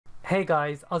Hey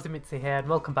guys, Ozymitsu here and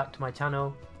welcome back to my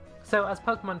channel. So as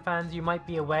Pokemon fans, you might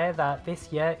be aware that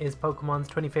this year is Pokemon's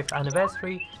 25th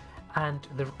anniversary and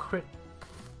the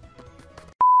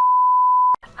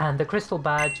Crystal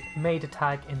Badge made a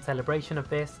tag in celebration of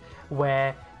this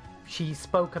where she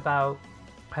spoke about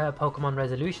her Pokemon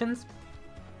resolutions.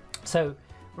 So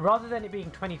rather than it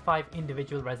being 25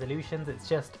 individual resolutions,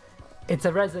 it's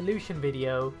a resolution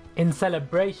video in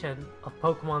celebration of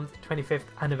Pokemon's 25th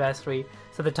anniversary.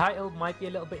 So the title might be a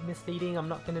little bit misleading. I'm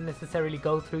not going to necessarily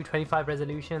go through 25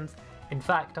 resolutions. In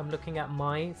fact, I'm looking at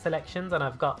my selections and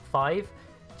I've got 5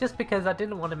 just because I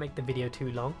didn't want to make the video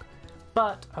too long.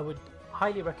 But I would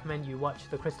highly recommend you watch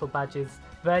the Crystal Badges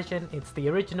version. It's the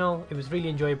original. It was really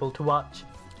enjoyable to watch.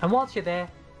 And whilst you're there,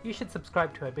 you should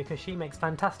subscribe to her because she makes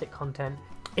fantastic content.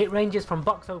 It ranges from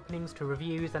box openings to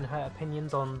reviews and her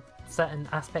opinions on certain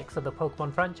aspects of the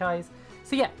Pokemon franchise.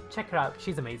 So yeah, check her out,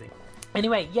 she's amazing.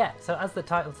 Anyway, yeah, so as the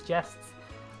title suggests,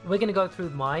 we're going to go through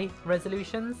my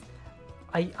resolutions.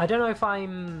 I don't know if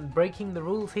I'm breaking the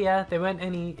rules here, there weren't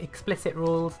any explicit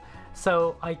rules,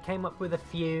 so I came up with a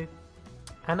few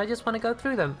and I just want to go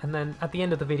through them, and then at the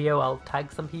end of the video I'll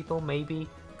tag some people, maybe,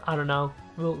 I don't know,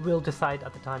 we'll decide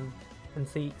at the time and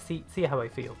see how I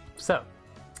feel. So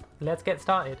let's get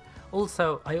started.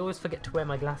 Also, I always forget to wear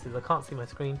my glasses, I can't see my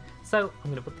screen, so I'm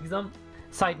going to put these on.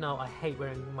 Side note, I hate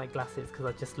wearing my glasses because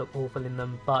I just look awful in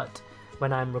them, but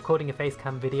when I'm recording a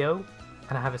facecam video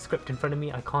and I have a script in front of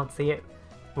me, I can't see it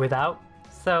without,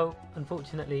 so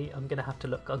unfortunately I'm going to have to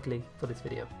look ugly for this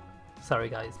video. Sorry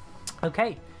guys.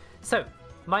 Okay, so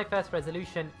my first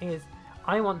resolution is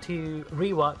I want to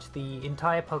rewatch the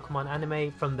entire Pokemon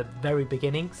anime from the very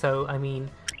beginning, so I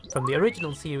mean from the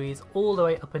original series all the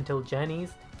way up until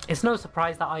Journeys. It's no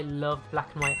surprise that I loved black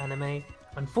and white anime.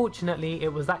 Unfortunately,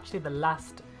 it was actually the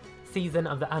last season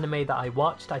of the anime that I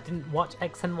watched. I didn't watch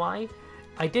X and Y.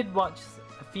 I did watch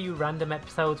a few random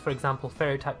episodes, for example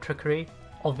Fairy-type Trickery,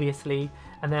 obviously,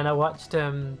 and then I watched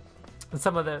some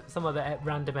of the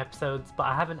random episodes, but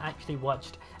I haven't actually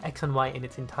watched X and Y in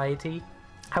its entirety.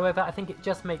 However, I think it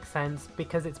just makes sense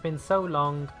because it's been so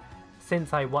long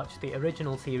since I watched the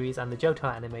original series and the Johto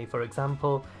anime, for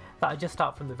example, that I just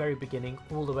start from the very beginning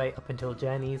all the way up until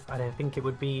Journeys, and I think it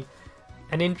would be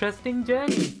an interesting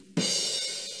journey.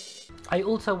 I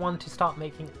also want to start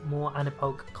making more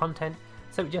Anapoke content,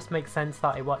 so it just makes sense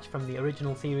that I watch from the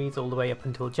original series all the way up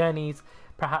until Journeys,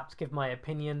 perhaps give my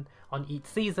opinion on each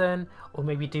season, or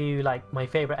maybe do like my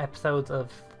favourite episodes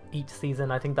of each season.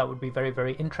 I think that would be very,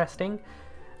 very interesting.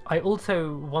 I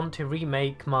also want to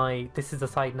remake this is a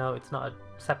side note, it's not a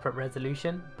separate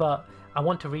resolution, but I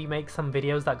want to remake some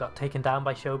videos that got taken down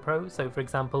by ShowPro. So for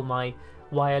example, my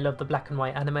Why I Love the Black and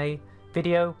White Anime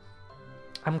video,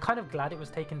 I'm kind of glad it was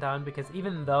taken down because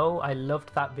even though I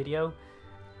loved that video,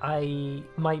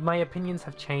 my opinions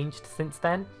have changed since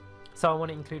then. So I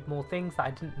want to include more things that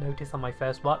I didn't notice on my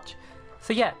first watch.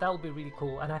 So yeah, that would be really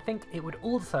cool, and I think it would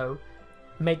also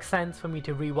make sense for me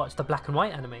to rewatch the black and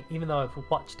white anime, even though I've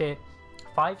watched it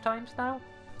 5 times now.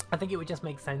 I think it would just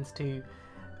make sense to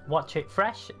watch it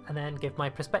fresh and then give my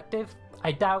perspective.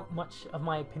 I doubt much of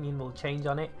my opinion will change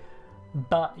on it,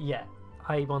 but yeah,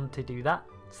 I want to do that.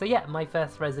 So yeah, my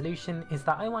first resolution is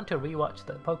that I want to rewatch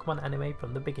the Pokemon anime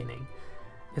from the beginning.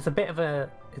 It's a bit of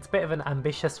an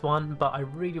ambitious one, but I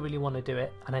really want to do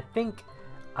it, and I think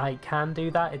I can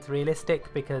do that. It's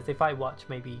realistic because if I watch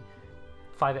maybe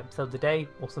 5 episodes a day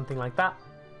or something like that,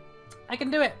 I can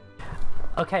do it.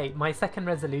 Okay, my second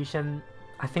resolution,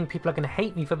 I think people are going to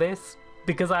hate me for this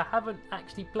because I haven't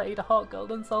actually played Heart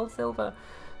Gold and Soul Silver.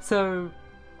 So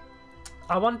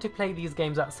I want to play these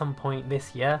games at some point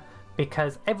this year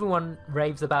because everyone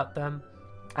raves about them.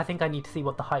 I think I need to see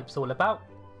what the hype's all about.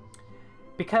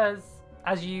 Because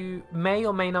as you may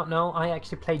or may not know, I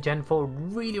actually played Gen 4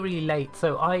 really late.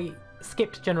 So I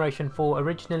skipped Generation 4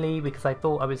 originally because I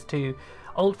thought I was too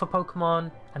old for Pokemon,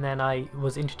 and then I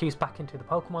was introduced back into the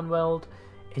Pokemon world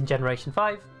in Generation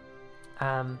 5.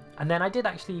 And then I did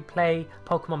actually play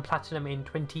Pokemon Platinum in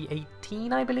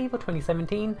 2018, I believe, or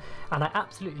 2017, and I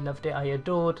absolutely loved it. I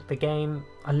adored the game,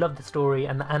 I loved the story,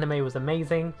 and the anime was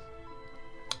amazing.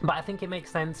 But I think it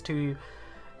makes sense to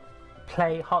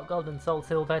play Heart Gold and Soul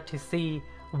Silver to see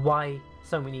why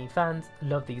so many fans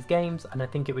love these games, and I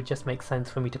think it would just make sense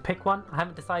for me to pick one. I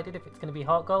haven't decided if it's going to be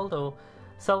Heart Gold or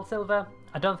Soul Silver.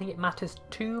 I don't think it matters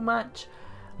too much,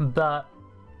 but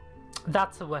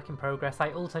that's a work in progress.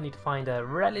 I also need to find a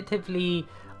relatively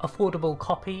affordable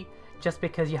copy, just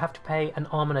because you have to pay an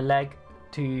arm and a leg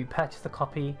to purchase a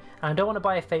copy, and I don't want to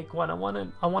buy a fake one. I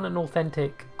want an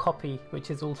authentic copy,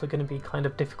 which is also going to be kind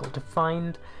of difficult to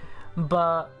find.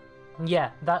 But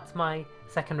yeah, that's my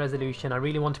second resolution. I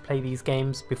really want to play these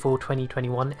games before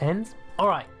 2021 ends.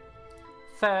 Alright,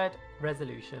 third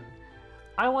resolution.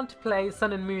 I want to play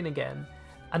Sun and Moon again.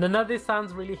 And I know this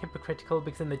sounds really hypocritical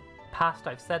because in the past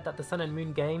I've said that the Sun and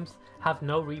Moon games have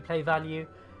no replay value.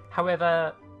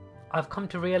 However, I've come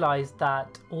to realize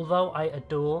that although I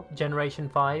adore Generation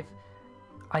 5,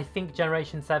 I think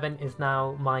Generation 7 is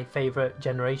now my favorite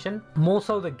generation. More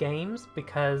so the games,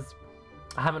 because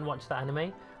I haven't watched the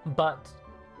anime, but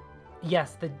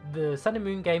yes, the Sun and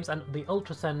Moon games and the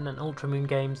Ultra Sun and Ultra Moon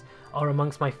games are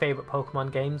amongst my favorite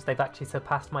Pokemon games. They've actually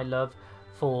surpassed my love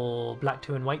for Black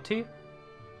 2 and White 2,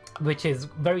 which is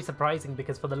very surprising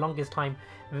because for the longest time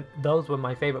those were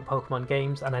my favorite Pokemon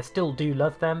games, and I still do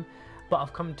love them, but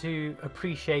I've come to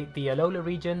appreciate the Alola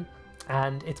region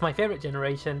and it's my favorite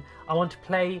generation. I want to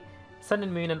play Sun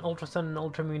and Moon and Ultra Sun and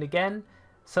Ultra Moon again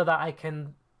so that I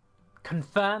can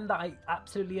confirm that I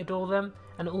absolutely adore them,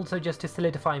 and also just to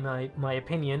solidify my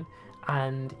opinion.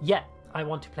 And yeah, I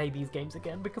want to play these games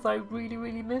again because I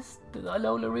really miss the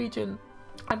Alola region,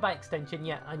 and by extension,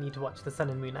 yeah, I need to watch the Sun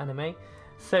and Moon anime.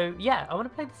 So yeah, I want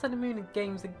to play the Sun and Moon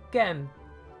games again.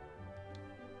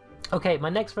 Okay, my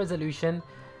next resolution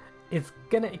is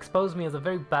gonna expose me as a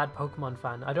very bad Pokemon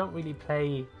fan. I don't really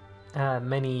play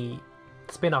many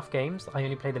spin-off games. I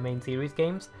only play the main series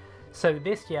games. So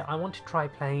this year I want to try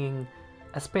playing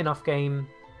a spin-off game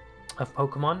of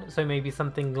Pokemon. So maybe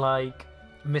something like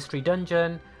Mystery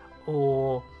Dungeon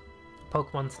or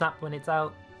Pokemon Snap when it's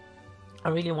out. I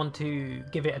really want to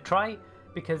give it a try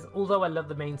because although I love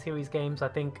the main series games, I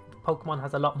think Pokemon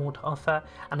has a lot more to offer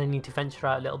and I need to venture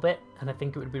out a little bit, and I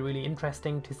think it would be really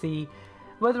interesting to see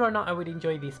whether or not I would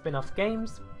enjoy these spin-off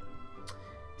games.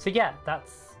 So yeah,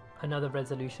 that's another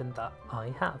resolution that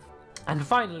I have. And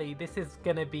finally, this is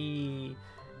gonna be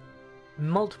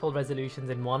multiple resolutions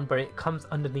in one, but it comes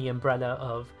under the umbrella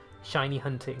of shiny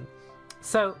hunting.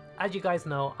 So as you guys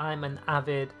know, I'm an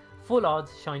avid full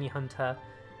odds shiny hunter,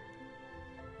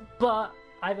 but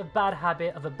I have a bad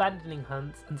habit of abandoning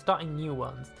hunts and starting new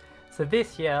ones. So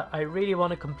this year I really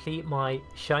want to complete my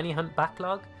shiny hunt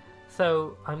backlog.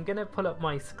 So I'm gonna pull up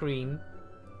my screen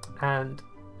and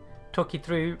talk you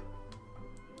through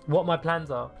what my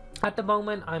plans are. At the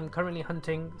moment I'm currently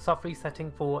hunting soft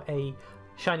resetting for a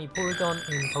shiny Porygon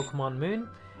in Pokemon Moon.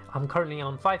 I'm currently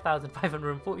on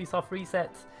 5,540 soft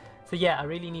resets. So yeah, I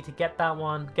really need to get that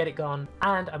one, get it gone.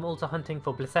 And I'm also hunting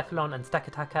for Blacephalon and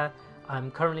Stakataka. I'm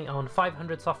currently on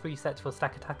 500 soft resets for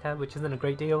Stakataka, which isn't a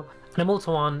great deal. And I'm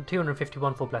also on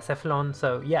 251 for Blacephalon.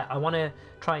 So yeah, I want to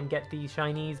try and get these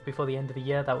shinies before the end of the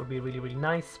year. That would be really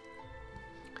nice.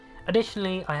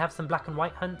 Additionally, I have some black and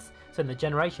white hunts. So in the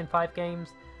Generation 5 games,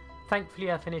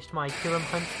 thankfully I finished my Kyurem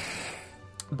hunt.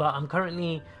 But I'm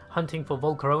currently hunting for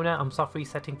Volcarona. I'm soft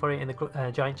resetting for it in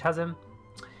the Giant Chasm.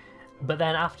 But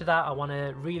then after that, I want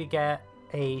to really get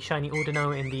a shiny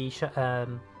Ordino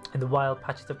in the wild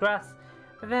patches of grass.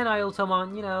 But then I also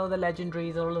want, you know, the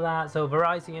legendaries, all of that. So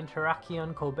Virizion,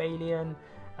 Terrakion, Cobalion.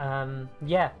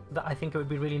 Yeah, I think it would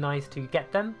be really nice to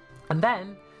get them. And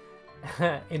then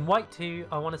in White 2,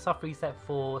 I want a soft reset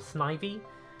for Snivy.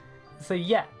 So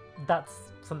yeah, that's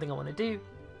something I want to do.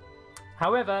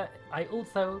 However, I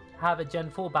also have a Gen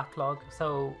 4 backlog.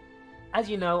 So as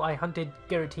you know, I hunted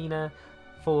Giratina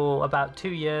for about 2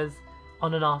 years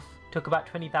on and off. Took about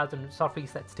 20,000 soft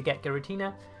resets to get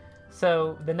Giratina.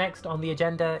 So the next on the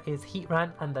agenda is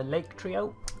Heatran and the Lake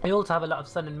Trio. I also have a lot of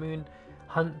Sun and Moon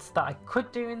hunts that I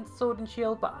could do in Sword and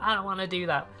Shield, but I don't want to do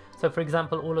that. So for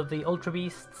example, all of the Ultra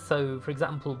Beasts. So for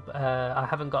example, I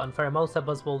haven't gotten Pheromosa,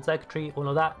 Buzzwole, Xurkitree, all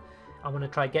of that. I want to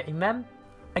try getting them.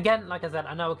 Again, like I said,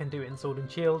 I know I can do it in Sword and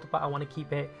Shield, but I want to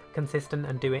keep it consistent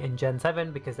and do it in Gen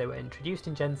 7 because they were introduced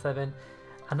in Gen 7.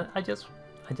 And I just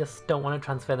don't want to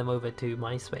transfer them over to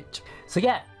my Switch. So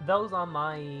yeah, those are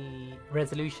my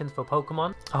resolutions for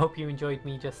Pokemon. I hope you enjoyed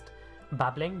me just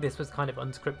babbling. This was kind of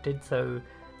unscripted, so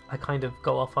I kind of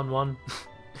go off on one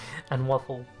and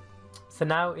waffle. So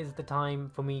now is the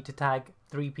time for me to tag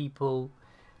 3 people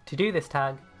to do this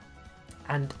tag.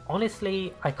 And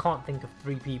honestly, I can't think of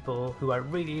 3 people who I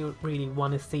really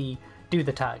want to see do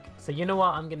the tag. So you know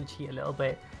what, I'm going to cheat a little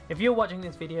bit. If you're watching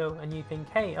this video and you think,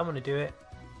 hey, I want to do it,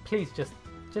 please just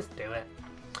do it.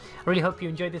 I really hope you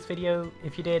enjoyed this video.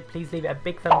 If you did, please leave it a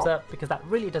big thumbs up because that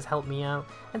really does help me out,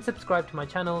 and subscribe to my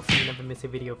channel so you never miss a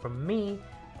video from me.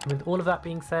 And with all of that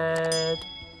being said,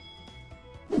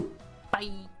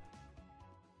 bye!